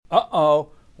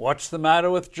Uh-oh, what's the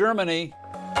matter with Germany?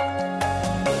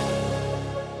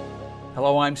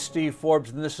 Hello, I'm Steve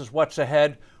Forbes, and this is What's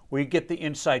Ahead, where you get the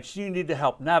insights you need to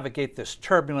help navigate this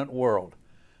turbulent world.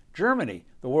 Germany,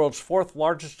 the world's fourth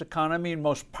largest economy and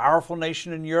most powerful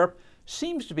nation in Europe,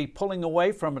 seems to be pulling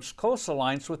away from its close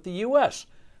alliance with the U.S.,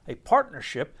 a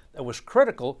partnership that was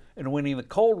critical in winning the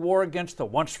Cold War against the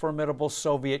once formidable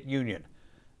Soviet Union.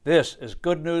 This is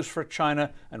good news for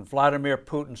China and Vladimir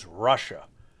Putin's Russia.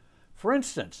 For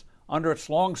instance, under its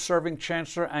long-serving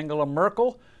Chancellor Angela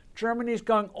Merkel, Germany is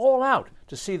going all out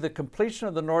to see the completion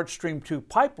of the Nord Stream 2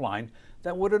 pipeline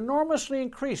that would enormously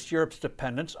increase Europe's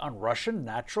dependence on Russian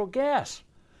natural gas.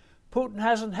 Putin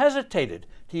hasn't hesitated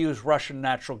to use Russian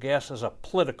natural gas as a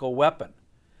political weapon.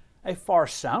 A far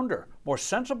sounder, more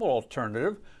sensible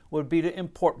alternative would be to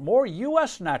import more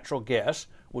U.S. natural gas,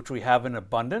 which we have in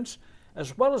abundance,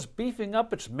 as well as beefing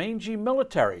up its mangy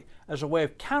military as a way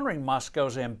of countering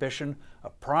Moscow's ambition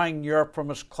of prying Europe from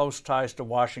its close ties to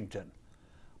Washington.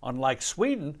 Unlike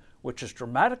Sweden, which is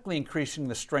dramatically increasing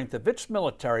the strength of its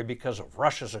military because of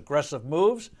Russia's aggressive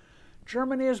moves,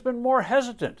 Germany has been more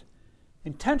hesitant.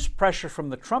 Intense pressure from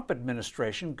the Trump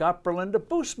administration got Berlin to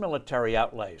boost military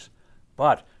outlays.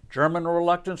 But German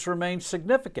reluctance remains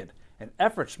significant, and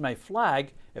efforts may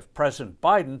flag if President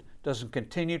Biden doesn't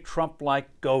continue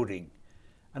Trump-like goading.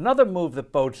 Another move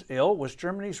that bodes ill was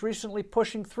Germany's recently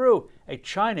pushing through a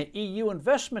China-EU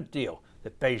investment deal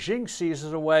that Beijing sees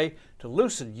as a way to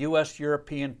loosen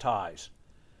U.S.-European ties.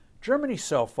 Germany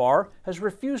so far has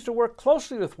refused to work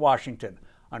closely with Washington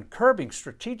on curbing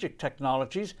strategic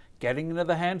technologies getting into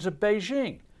the hands of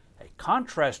Beijing, a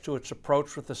contrast to its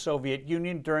approach with the Soviet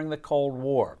Union during the Cold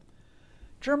War.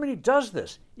 Germany does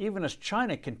this even as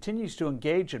China continues to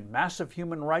engage in massive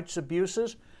human rights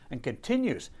abuses and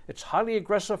continues its highly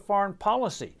aggressive foreign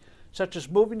policy, such as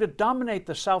moving to dominate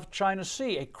the South China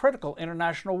Sea, a critical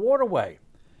international waterway.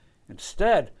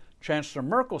 Instead, Chancellor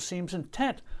Merkel seems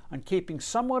intent on keeping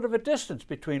somewhat of a distance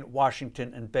between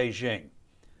Washington and Beijing.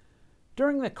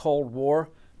 During the Cold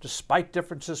War, despite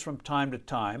differences from time to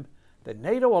time, the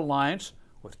NATO alliance,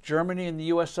 with Germany and the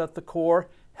U.S. at the core,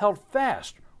 held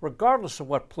fast regardless of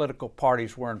what political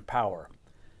parties were in power.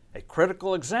 A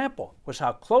critical example was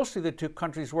how closely the two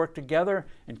countries worked together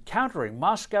in countering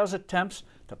Moscow's attempts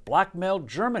to blackmail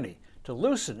Germany to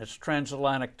loosen its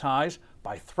transatlantic ties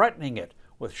by threatening it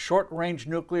with short-range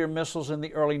nuclear missiles in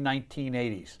the early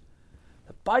 1980s.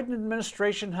 The Biden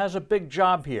administration has a big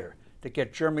job here to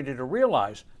get Germany to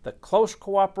realize that close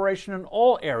cooperation in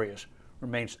all areas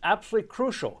remains absolutely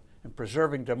crucial in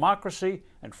preserving democracy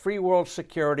and free world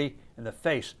security in the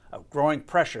face of growing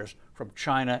pressures from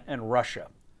China and Russia.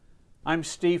 I'm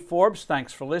Steve Forbes.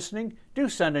 Thanks for listening. Do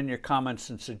send in your comments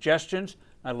and suggestions.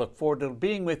 I look forward to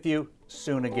being with you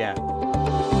soon again.